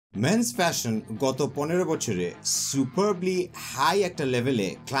Men's fashion গত 15 বছরে সুপারবলি high একটা লেভেলে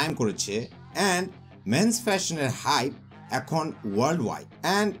ক্লাইম করেছে অ্যান্ড মেন্স ফ্যাশনের হাইপ এখন world wide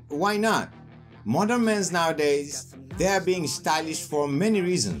and why not modern men's nowadays they are being stylish for many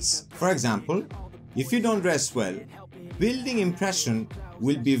reasons. For example, if you don't dress well, building impression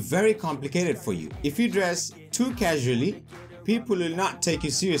will be very complicated for you. If you dress too casually, people will not take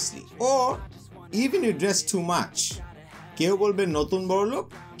you seriously. Or even you dress too much, কেউ বলবে নতুন বড় লোক,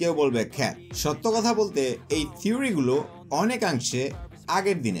 কেউ বলবে খ্যাত। সত্য কথা বলতে এই থিওরিগুলো অনেকাংশে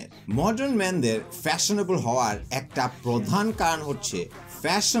আগের দিনের। মডার্ন ম্যানদের ফ্যাশনেবল হওয়ার একটা প্রধান কারণ হচ্ছে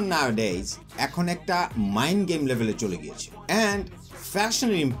ফ্যাশন নাওডেজ এখন একটা মাইন্ড গেম লেভেলে চলে গিয়েছে অ্যান্ড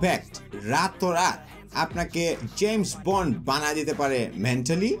ফ্যাশনের ইম্প্যাক্ট রাতোরাত আপনাকে জেমস বন্ড বানিয়ে দিতে পারে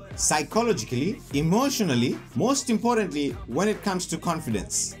mentally, psychologically, emotionally, most importantly when it comes to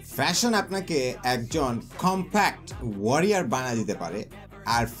confidence. Fashion আপনাকে একজন কম্প্যাক্ট ওয়ারিয়ার বানিয়ে দিতে পারে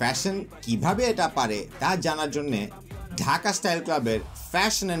আর ফ্যাশন কিভাবে এটা পারে তা জানার জন্য ঢাকা স্টাইল ক্লাবের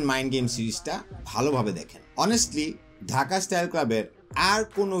ফ্যাশন অ্যান্ড মাইন্ড গেম সিরিজটা ভালোভাবে দেখেন। অনেস্টলি ঢাকা স্টাইল ক্লাবের আর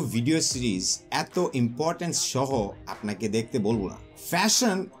কোনো ভিডিও সিরিজ এত ইম্পর্টেন্স সহ আপনাকে দেখতে বলবো না।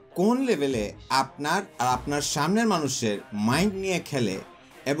 ফ্যাশন কোন লেভেলে আপনার আর আপনার সামনের মানুষের মাইন্ড নিয়ে খেলে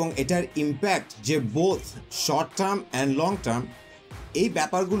এবং এটার ইম্প্যাক্ট যে both short term and long term, এই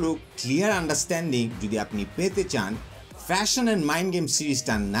ব্যাপারগুলো ক্লিয়ার আন্ডারস্ট্যান্ডিং যদি আপনি পেতে চান, ফ্যাশন অ্যান্ড মাইন্ড গেম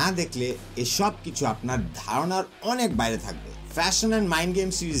সিরিজটা না দেখলে এসব কিছু আপনার ধারণার অনেক বাইরে থাকবে। ফ্যাশন অ্যান্ড মাইন্ড গেম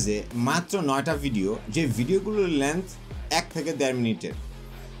সিরিজে মাত্র 9টা ভিডিও, যে ভিডিওগুলোর লেন্থ 1 থেকে 1.5 মিনিটের।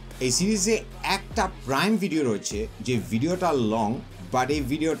 এই সিরিজে একটা প্রাইম ভিডিও রয়েছে যে ভিডিওটা লং, বাট এই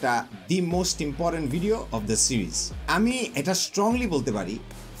ভিডিওটা the most important video of the series. আমি এটা স্ট্রংলি বলতে পারি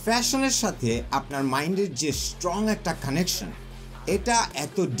ফ্যাশনের সাথে আপনার মাইন্ডের যে স্ট্রং একটা কানেকশন, এটা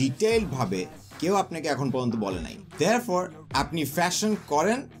এত ডিটেইলভাবে কেউ আপনাকে এখন পর্যন্ত বলে নাই। দেয়ারফর আপনি ফ্যাশন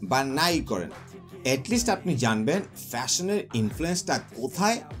করেন বা নাই করেন, অ্যাটলিস্ট আপনি জানবেন ফ্যাশনের ইনফ্লুয়েন্সটা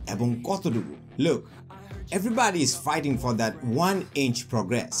কোথায় এবং কতটুকু। Look, everybody is fighting for that 1-inch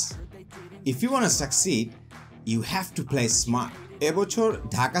progress. If you want to succeed, you have to play smart. এবছর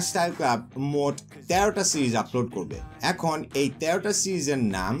ঢাকা স্টাইল ক্লাব মোট 13টা সিরিজ আপলোড করবে। এখন এই 13টা সিরিজের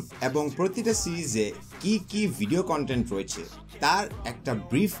নাম এবং প্রতিটা সিরিজে কি কি ভিডিও কন্টেন্ট রয়েছে তার একটা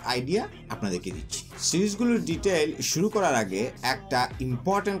ব্রিফ আইডিয়া আপনাদেরকে দিচ্ছি। সিরিজগুলোর ডিটেইল শুরু করার আগে একটা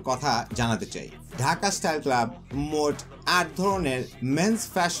ইম্পর্টেন্ট কথা জানাতে চাই। ঢাকা স্টাইল ক্লাব মোট 8 ধরনের men's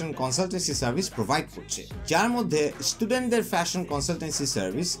fashion consultancy service provide করছে, যার মধ্যে স্টুডেন্টদের fashion consultancy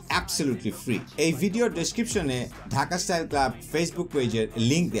service absolutely free. এই ভিডিও ডেসক্রিপশনে ঢাকা স্টাইল ক্লাব ফেসবুক পেজের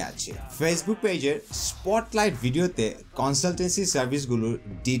লিঙ্ক দেওয়া আছে। ফেসবুক পেজের স্পটলাইট ভিডিওতে কনসালটেন্সি সার্ভিসগুলোর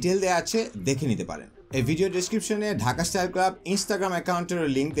ডিটেল দেওয়া আছে, দেখে নিতে পারেন। এই ভিডিও ডেসক্রিপশনে ঢাকা স্টাইল ক্লাব ইনস্টাগ্রাম অ্যাকাউন্টের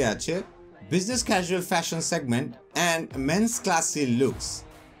লিঙ্ক দেওয়া আছে। Business casual fashion segment and men's classy looks,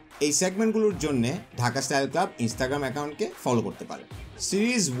 এই সেগমেন্টগুলোর জন্য ঢাকা স্টাইল ক্লাব ইনস্টাগ্রাম অ্যাকাউন্টকে ফলো করতে পারেন।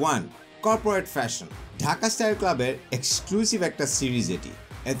 Series 1 corporate fashion, Dhaka style ক্লাবের এক্সক্লুসিভ একটা সিরিজ এটি।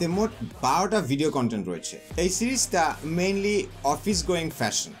 এতে মোট 12টা ভিডিও কন্টেন্ট রয়েছে। এই সিরিজটা মেইনলি অফিস গোয়িং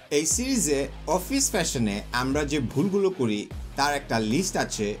ফ্যাশন। এই সিরিজে অফিস ফ্যাশনে আমরা যে ভুলগুলো করি তার একটা লিস্ট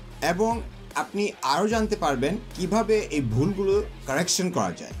আছে এবং আপনি আরও জানতে পারবেন কিভাবে এই ভুলগুলো কারেকশন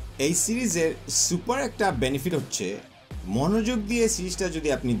করা যায়। এই সিরিজের সুপার একটা বেনিফিট হচ্ছে মনোযোগ দিয়ে সিরিজটা যদি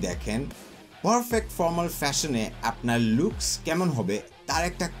আপনি দেখেন, পারফেক্ট ফর্মাল ফ্যাশনে আপনার লুকস কেমন হবে তার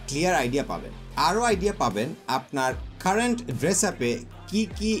একটা ক্লিয়ার আইডিয়া পাবেন। আরও আইডিয়া পাবেন আপনার কারেন্ট ড্রেস আপে কি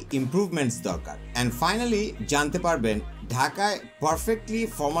কি ইমপ্রুভমেন্টস দরকার। অ্যান্ড ফাইনালি জানতে পারবেন ঢাকায় পারফেক্টলি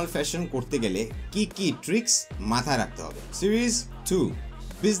ফর্মাল ফ্যাশন করতে গেলে কি কি ট্রিক্স মাথায় রাখতে হবে। সিরিজ 2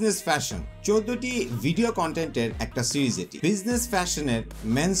 বিজনেস ফ্যাশন, 14টি ভিডিও কন্টেন্টের একটা সিরিজ এটি। বিজনেস ফ্যাশনের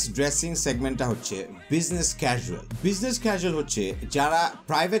মেন্স ড্রেসিং সেগমেন্টটা হচ্ছে বিজনেস ক্যাজুয়াল। বিজনেস ক্যাজুয়াল হচ্ছে যারা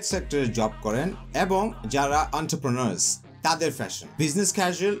প্রাইভেট সেক্টরে জব করেন এবং যারা এন্টারপ্রেনার্স, তাদের fashion. Business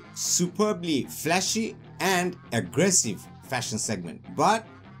casual সুপারবলি flashy and aggressive fashion segment, but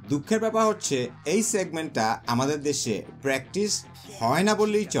দুঃখের ব্যাপার হচ্ছে এই সেগমেন্টটা আমাদের দেশে প্র্যাকটিস হয় না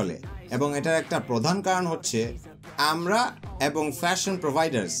বললেই চলে এবং এটার একটা প্রধান কারণ হচ্ছে আমরা এবং ফ্যাশন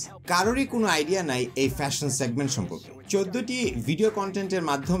প্রোভাইডার্স কারোরই কোনো আইডিয়া নাই এই ফ্যাশন সেগমেন্ট সম্পর্কে। 14টি ভিডিও কন্টেন্টের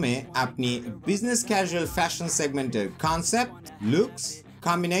মাধ্যমে আপনি বিজনেস ক্যাজুয়াল ফ্যাশন সেগমেন্টের concept, looks,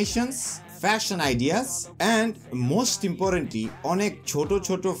 combinations, fashion ideas and most importantly অনেক ছোট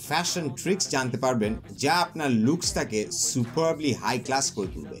ছোট ফ্যাশন ট্রিক্স জানতে পারবেন যা আপনার লুকসটাকে সুপারবলি হাই ক্লাস করে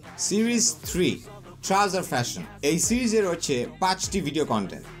তুলবে। সিরিজ 3 ট্রাউজার ফ্যাশন, এই সিরিজে রয়েছে 5টি ভিডিও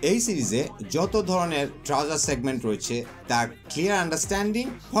কন্টেন্ট। এই সিরিজে যত ধরনের ট্রাউজার সেগমেন্ট রয়েছে তার clear understanding,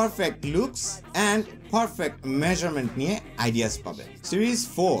 perfect looks and perfect measurement নিয়ে আইডিয়াস পাবেন। Series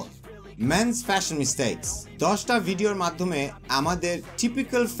 4 men's fashion mistakes. 10টা ভিডিওর মাধ্যমে আমাদের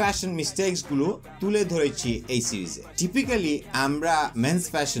টিপিক্যাল ফ্যাশন মিস্টেকসগুলো তুলে ধরেছি এই সিরিজে। টিপিক্যালি আমরা মেন্স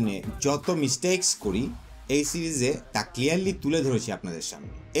ফ্যাশনে যত মিস্টেকস করি এই সিরিজে তা ক্লিয়ারলি তুলে ধরেছি আপনাদের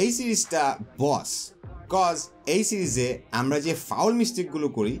সামনে। এই সিরিজটা বস, কজ এই সিরিজে আমরা যে ফাউল মিস্টেকগুলো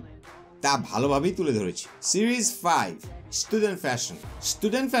করি তা ভালোভাবেই তুলে ধরেছি। Series 5 student fashion.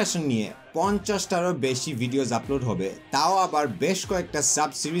 Student fashion নিয়ে 50টারও বেশি ভিডিওস আপলোড হবে, তাও আবার বেশ কয়েকটা সাব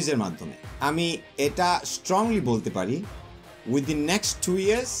সিরিজের মাধ্যমে। আমি এটা স্ট্রংলি বলতে পারি উইদিন নেক্সট 2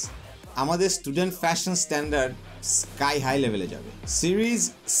 ইয়ার্স আমাদের student fashion standard sky high লেভেলে যাবে। Series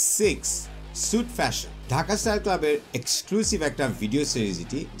 6 sweet fashion. Dhaka style ক্লাবের এক্সক্লুসিভ একটা ভিডিও সিরিজ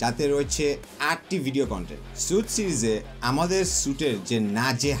এটি, যাতে রয়েছে 8টি ভিডিও কন্টেন্ট। স্যুট সিরিজে আমাদের স্যুটের যে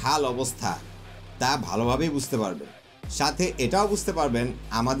নাজেহাল অবস্থা তা ভালোভাবেই বুঝতে পারবেন, সাথে এটাও বুঝতে পারবেন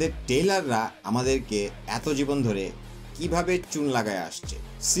আমাদের টেইলাররা আমাদেরকে এত জীবন ধরে কিভাবে চুন লাগায় আসছে।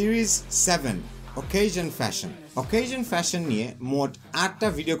 Series 7 occasion fashion. Occasion fashion নিয়ে মোট 8টা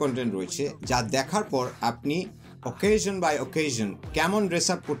ভিডিও কন্টেন্ট রয়েছে, যা দেখার পর আপনি অকেশন বাই অকেশন কেমন ড্রেস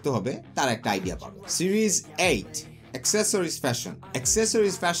আপ করতে হবে তার একটা আইডিয়া পাবেন। Series 8 accessories fashion.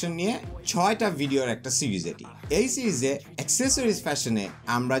 Accessories fashion নিয়ে 6টা ভিডিওর একটা সিরিজ এটি। এই সিরিজে অ্যাক্সেসরিজ ফ্যাশনে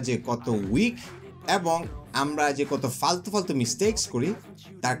আমরা যে কত উইক এবং আমরা যে কত ফালতু মিস্টেকস করি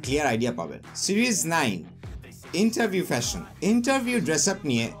তার ক্লিয়ার আইডিয়া পাবেন। Series 9 interview fashion. Interview dress up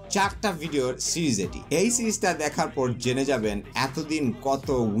নিয়ে 4টা ভিডিওর সিরিজ এটি। এই সিরিজটা দেখার পর জেনে যাবেন এতদিন কত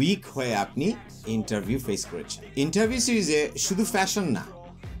উইক হয়ে আপনি ইন্টারভিউ ফেস করেছেন। ইন্টারভিউ সিরিজে শুধু ফ্যাশন না,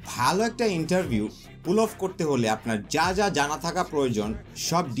 ভালো একটা ইন্টারভিউ পুল অফ করতে হলে আপনার যা যা জানা থাকা প্রয়োজন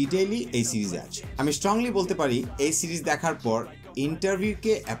সব ডিটেইলই এই সিরিজে আছে। আমি স্ট্রংলি বলতে পারি এই সিরিজ দেখার পর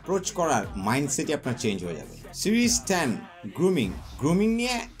ইন্টারভিউকে অ্যাপ্রোচ করার মাইন্ডসেটই আপনার চেঞ্জ হয়ে যাবে। Series 10 grooming. গ্রুমিং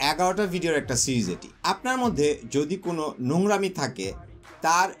নিয়ে 11টা ভিডিওর একটা সিরিজ এটি। আপনার মধ্যে যদি কোনো নোংরামি থাকে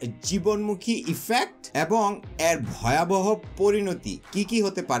তার জীবনমুখী ইফেক্ট এবং এর ভয়াবহ পরিণতি কি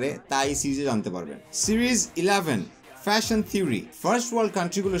হতে পারে তা এই সিরিজে জানতে পারবেন। Series 11 fashion theory. First world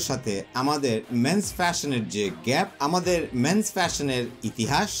কান্ট্রিগুলোর সাথে আমাদের মেন্স ফ্যাশনের যে গ্যাপ, আমাদের মেন্স ফ্যাশনের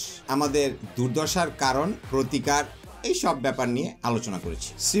ইতিহাস, আমাদের দুর্দশার কারণ, প্রতিকার, এই সব ব্যাপার নিয়ে আলোচনা করেছি।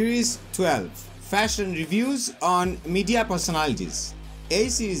 Series 12 fashion reviews on media personalities. এই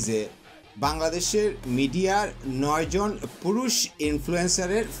সিরিজে বাংলাদেশের মিডিয়ার 9 জন পুরুষ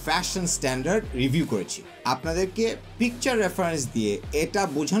ইনফ্লুয়েন্সারের ফ্যাশন স্ট্যান্ডার্ড রিভিউ করেছি। আপনাদেরকে পিকচার রেফারেন্স দিয়ে এটা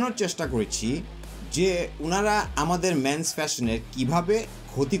বোঝানোর চেষ্টা করেছি যে ওনারা আমাদের মেন্স ফ্যাশনের কিভাবে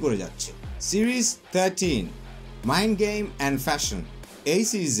ক্ষতি করে যাচ্ছে। Series 13 mind game and fashion. এই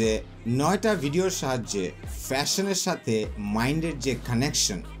সিরিজে 9টা ভিডিওর সাহায্যে ফ্যাশনের সাথে মাইন্ডের যে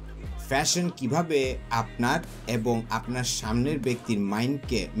কানেকশন, ফ্যাশন কিভাবে আপনার এবং আপনার সামনের ব্যক্তির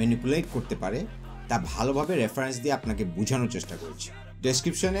মাইন্ডকে ম্যানিপুলেট করতে পারে তা ভালোভাবে রেফারেন্স দিয়ে আপনাকে বোঝানোর চেষ্টা করেছি।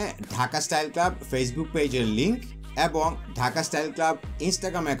 ডেসক্রিপশনে ঢাকা স্টাইল ক্লাব ফেসবুক পেজের লিঙ্ক এবং ঢাকা স্টাইল ক্লাব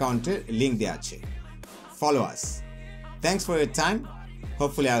ইনস্টাগ্রাম অ্যাকাউন্টের লিঙ্ক দেওয়া আছে। Follow us. Thanks for your time.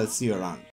 Hopefully I will see you around.